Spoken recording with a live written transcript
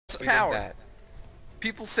We did powered. that.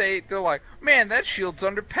 People say, they're like, man, that shield's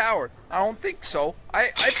underpowered. I don't think so. I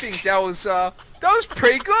think that was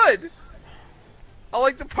pretty good. I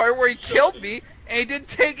like the part where he killed me and he didn't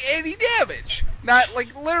take any damage. Not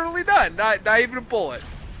like literally none. Not even a bullet.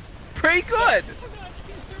 Pretty good.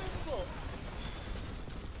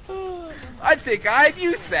 I think I'd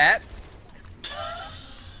use that.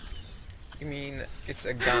 You mean it's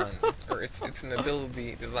a gun, or it's an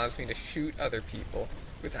ability that allows me to shoot other people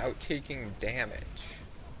without taking damage.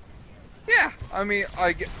 Yeah, I mean,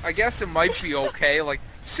 I guess it might be okay. Like,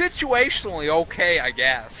 situationally okay, I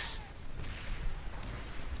guess.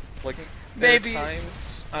 Like, maybe, There are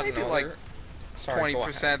times, I don't maybe know, like sorry,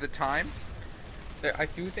 20% of the time. I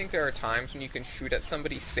do think there are times when you can shoot at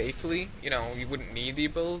somebody safely, you know, you wouldn't need the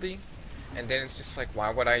ability, and then it's just like,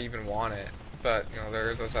 why would I even want it? But, you know,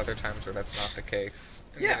 there are those other times where that's not the case.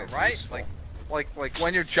 And Yeah, then it's right? useful. Like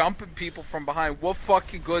when you're jumping people from behind, what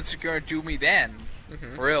fucking good's it gonna do me then?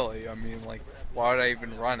 Really? I mean, like, why would I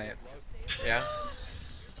even run it? Yeah.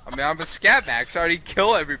 I mean, I'm a scat max. I already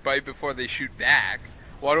kill everybody before they shoot back.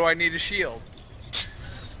 Why do I need a shield?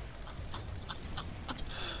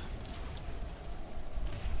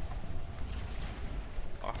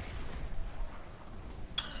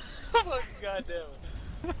 God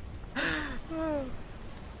damn it.